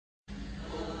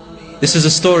This is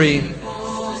a story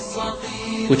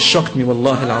which shocked me,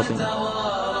 wallahi al-azim.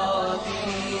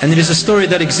 And it is a story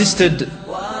that existed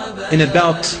in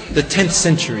about the 10th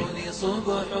century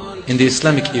in the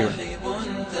Islamic era.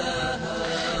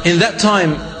 In that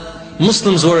time,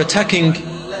 Muslims were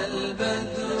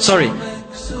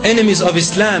enemies of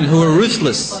Islam who were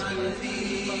ruthless,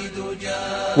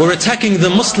 were attacking the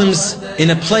Muslims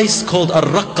in a place called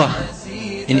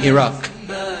Al-Raqqa in Iraq.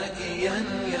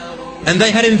 And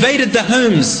they had invaded the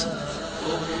homes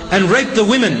and raped the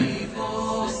women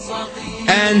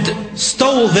and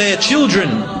stole their children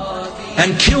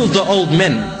and killed the old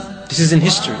men. This is in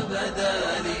history.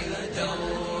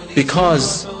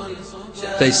 Because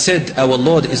they said, our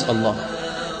Lord is Allah.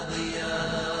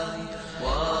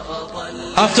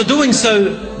 After doing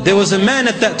so, there was a man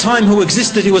at that time who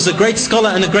existed. He was a great scholar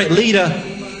and a great leader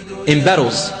in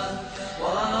battles.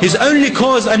 His only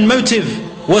cause and motive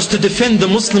was to defend the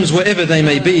Muslims wherever they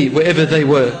may be, wherever they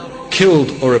were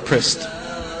killed or oppressed.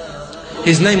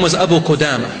 His name was Abu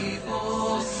Qudama.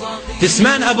 This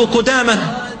man Abu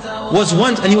Qudama was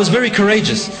once, and he was very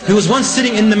courageous, he was once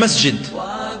sitting in the masjid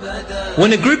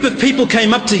when a group of people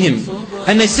came up to him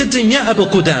and they said to him, Ya Abu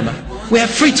Qudama, we have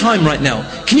free time right now.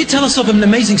 Can you tell us of an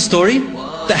amazing story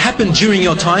that happened during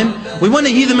your time? We want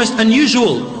to hear the most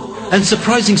unusual and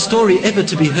surprising story ever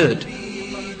to be heard.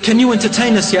 Can you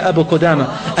entertain us, Ya Abu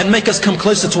Qudama, and make us come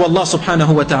closer to Allah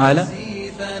subhanahu wa ta'ala?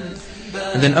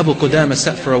 And then Abu Qudama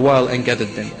sat for a while and gathered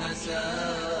them.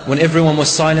 When everyone was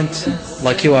silent,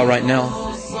 like you are right now,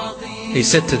 he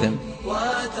said to them,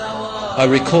 I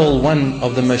recall one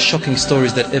of the most shocking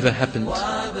stories that ever happened.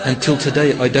 Until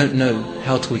today I don't know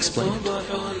how to explain it.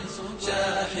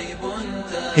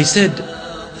 He said,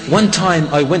 one time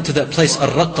I went to that place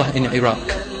Al-Raqqa in Iraq,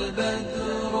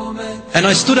 and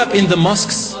I stood up in the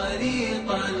mosques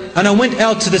and I went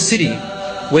out to the city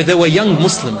where there were young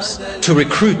Muslims to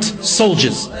recruit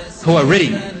soldiers who are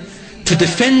ready to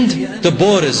defend the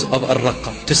borders of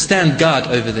Al-Raqqa, to stand guard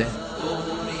over there.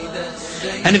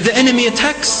 And if the enemy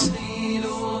attacks,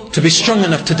 to be strong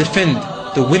enough to defend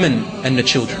the women and the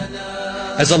children.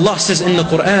 As Allah says in the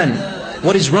Quran,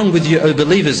 what is wrong with you, O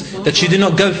believers, that you do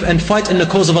not go and fight in the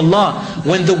cause of Allah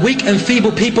when the weak and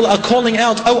feeble people are calling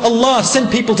out, Oh Allah,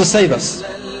 send people to save us.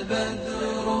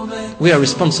 We are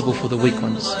responsible for the weak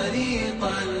ones,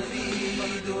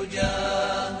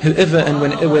 whoever and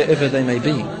wherever they may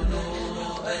be.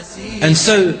 And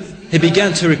so he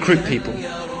began to recruit people.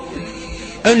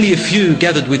 Only a few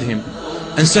gathered with him,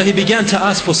 and so he began to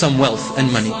ask for some wealth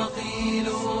and money.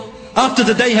 After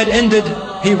the day had ended,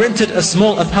 he rented a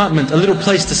small apartment, a little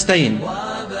place to stay in.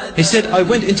 He said, I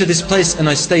went into this place and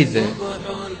I stayed there.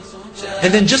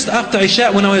 And then just after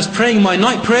Isha, when I was praying my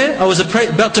night prayer, I was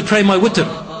about to pray my witr,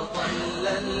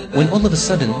 when all of a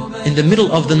sudden, in the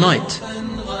middle of the night,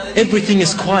 everything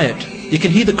is quiet. You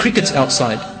can hear the crickets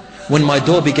outside. When my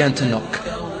door began to knock,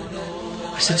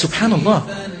 I said,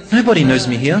 Subhanallah, nobody knows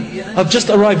me here. I've just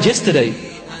arrived yesterday,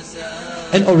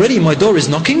 and already my door is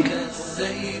knocking?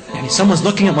 And someone's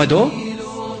knocking at my door?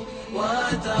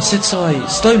 He said, so I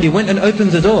slowly went and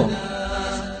opened the door.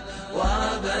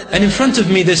 And in front of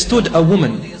me there stood a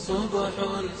woman.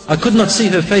 I could not see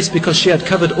her face because she had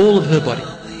covered all of her body,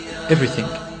 everything.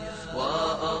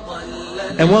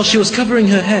 And while she was covering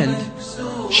her hand,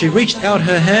 she reached out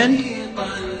her hand,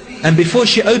 and before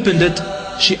she opened it,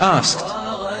 she asked,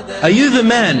 are you the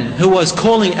man who was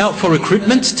calling out for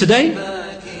recruitment today?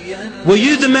 Were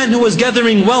you the man who was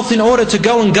gathering wealth in order to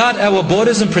go and guard our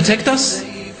borders and protect us?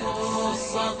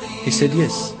 He said,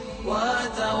 yes.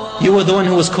 You were the one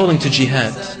who was calling to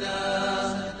jihad?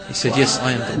 He said, yes,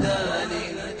 I am the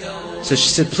one. So she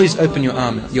said, please open your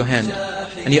arm, your hand.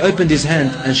 And he opened his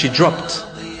hand, and she dropped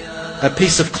a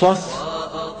piece of cloth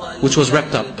which was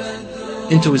wrapped up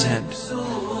into his hand.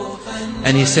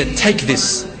 And he said, take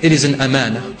this, it is an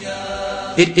amana.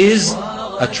 It is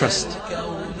a trust.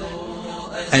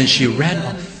 And she ran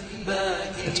off.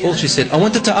 That's all she said. I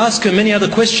wanted to ask her many other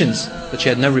questions, but she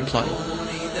had no reply.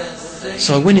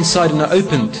 So I went inside and I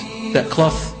opened that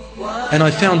cloth, and I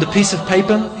found a piece of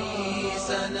paper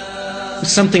with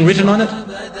something written on it,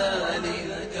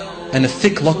 and a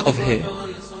thick lock of hair.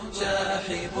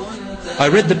 I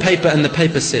read the paper, and the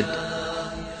paper said,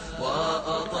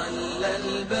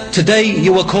 today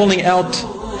you are calling out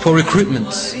for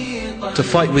recruitments to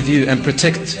fight with you and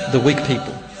protect the weak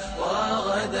people.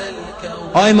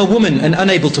 I am a woman and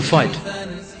unable to fight,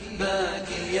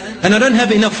 and I don't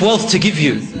have enough wealth to give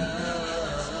you.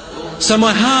 So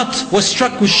my heart was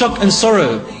struck with shock and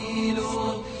sorrow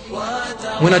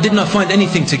when I did not find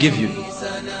anything to give you.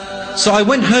 So I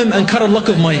went home and cut a lock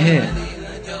of my hair,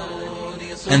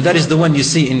 and that is the one you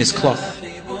see in this cloth.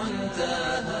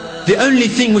 the only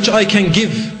thing which I can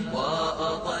give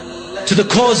to the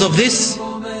cause of this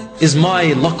is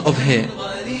my lock of hair.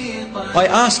 I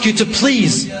ask you to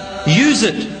please use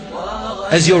it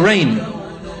as your rein,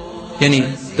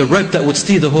 yani the rope that would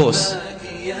steer the horse,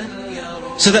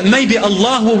 so that maybe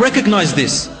Allah will recognize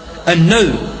this and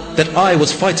know that I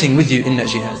was fighting with you in that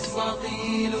jihad.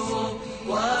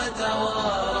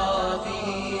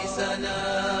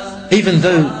 Even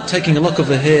though taking a lock of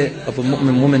the hair of a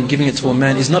mu'min woman, giving it to a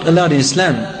man, is not allowed in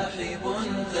Islam,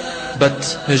 but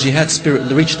her jihad spirit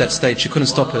reached that stage. She couldn't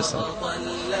stop herself.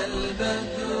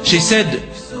 She said,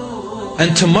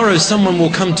 and tomorrow someone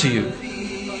will come to you.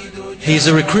 He is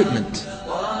a recruitment.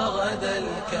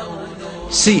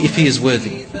 See if he is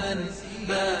worthy.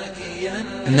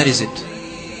 And that is it.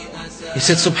 He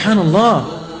said,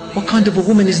 Subhanallah, what kind of a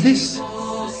woman is this?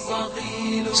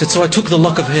 He said, so I took the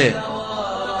lock of hair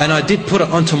and I did put it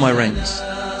onto my reins.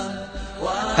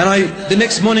 And the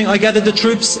next morning I gathered the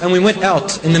troops and we went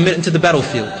out into the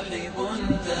battlefield.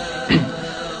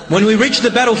 When we reached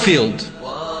the battlefield,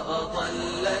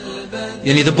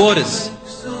 yani the borders,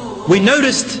 we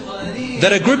noticed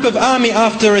that a group of army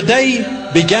after a day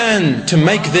began to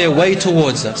make their way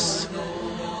towards us.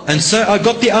 And so I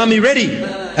got the army ready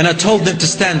and I told them to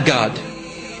stand guard.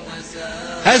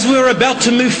 As we were about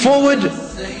to move forward,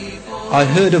 I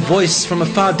heard a voice from a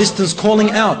far distance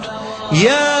calling out,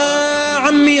 Ya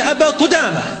Ammi Aba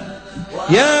Qudama,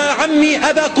 Ya Ammi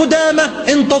Aba Qudama,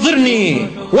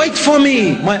 intadhirni, wait for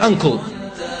me, my uncle.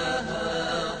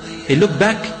 He looked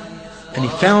back and he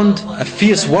found a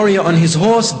fierce warrior on his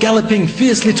horse galloping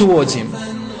fiercely towards him.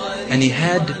 And he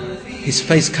had his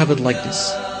face covered like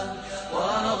this.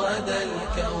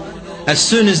 As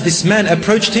soon as this man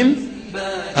approached him,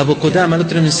 Abu Qudama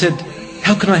looked at him and said,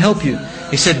 how can I help you?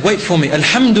 He said, wait for me.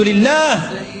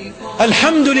 Alhamdulillah,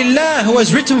 Alhamdulillah, who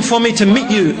has written for me to meet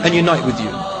you and unite with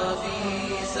you.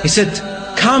 He said,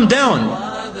 calm down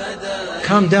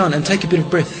and take a bit of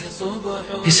breath.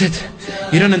 He said,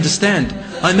 you don't understand.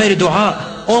 I made a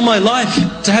dua all my life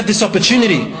to have this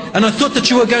opportunity, and I thought that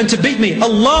you were going to beat me.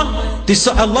 Allah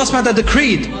subhanahu wa ta'ala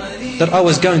decreed that I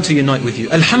was going to unite with you.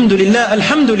 Alhamdulillah,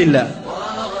 Alhamdulillah.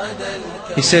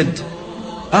 He said,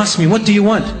 ask me, what do you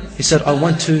want? He said, I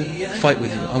want to fight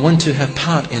with you. I want to have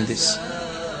part in this.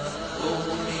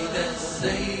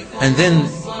 And then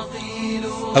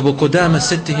Abu Qudama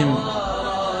said to him,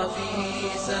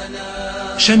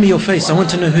 show me your face, I want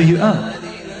to know who you are.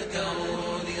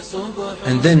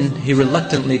 And then he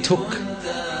reluctantly took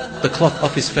the cloth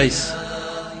off his face.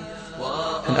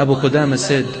 And Abu Qudama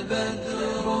said,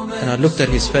 and I looked at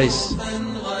his face,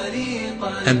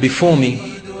 and before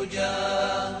me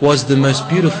was the most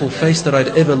beautiful face that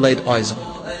I'd ever laid eyes on.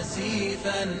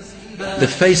 The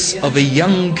face of a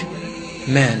young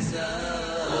man,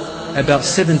 about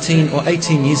 17 or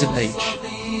 18 years of age.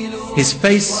 His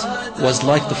face was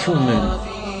like the full moon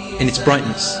in its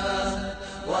brightness.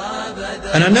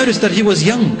 And I noticed that he was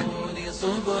young.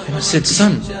 And I said,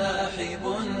 son,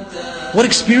 what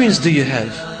experience do you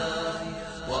have?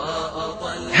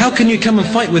 How can you come and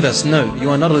fight with us? No, you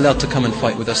are not allowed to come and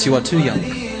fight with us. You are too young.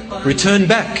 Return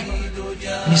back.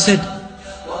 And he said,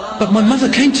 but my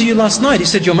mother came to you last night. He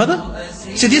said, your mother?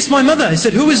 He said, yes, my mother. He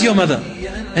said, who is your mother?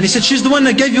 And he said, she's the one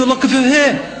that gave you a lock of her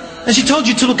hair. And she told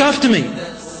you to look after me.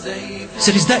 He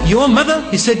said, is that your mother?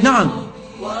 He said, na'am.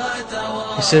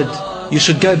 He said, you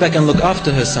should go back and look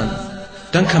after her, son.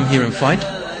 Don't come here and fight.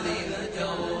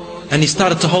 And he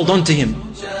started to hold on to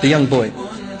him, the young boy.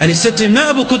 And he said to him, no,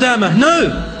 Abu Qudama,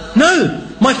 no,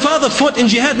 my father fought in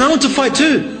jihad and I want to fight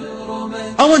too.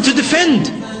 I want to defend.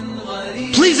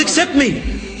 Please accept me.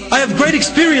 I have great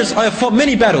experience. I have fought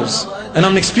many battles and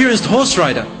I'm an experienced horse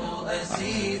rider.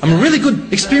 I'm a really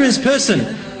good, experienced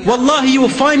person. Wallahi, you will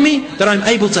find me that I'm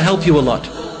able to help you a lot.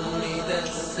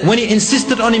 When he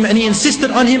insisted on him, and he insisted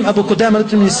on him, Abu Qudama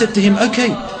looked at him and said to him,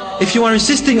 okay, if you are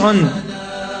insisting on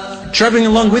traveling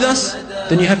along with us,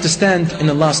 then you have to stand in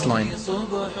the last line.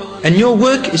 And your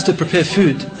work is to prepare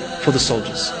food for the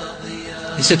soldiers.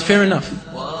 He said, fair enough,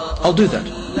 I'll do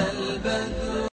that.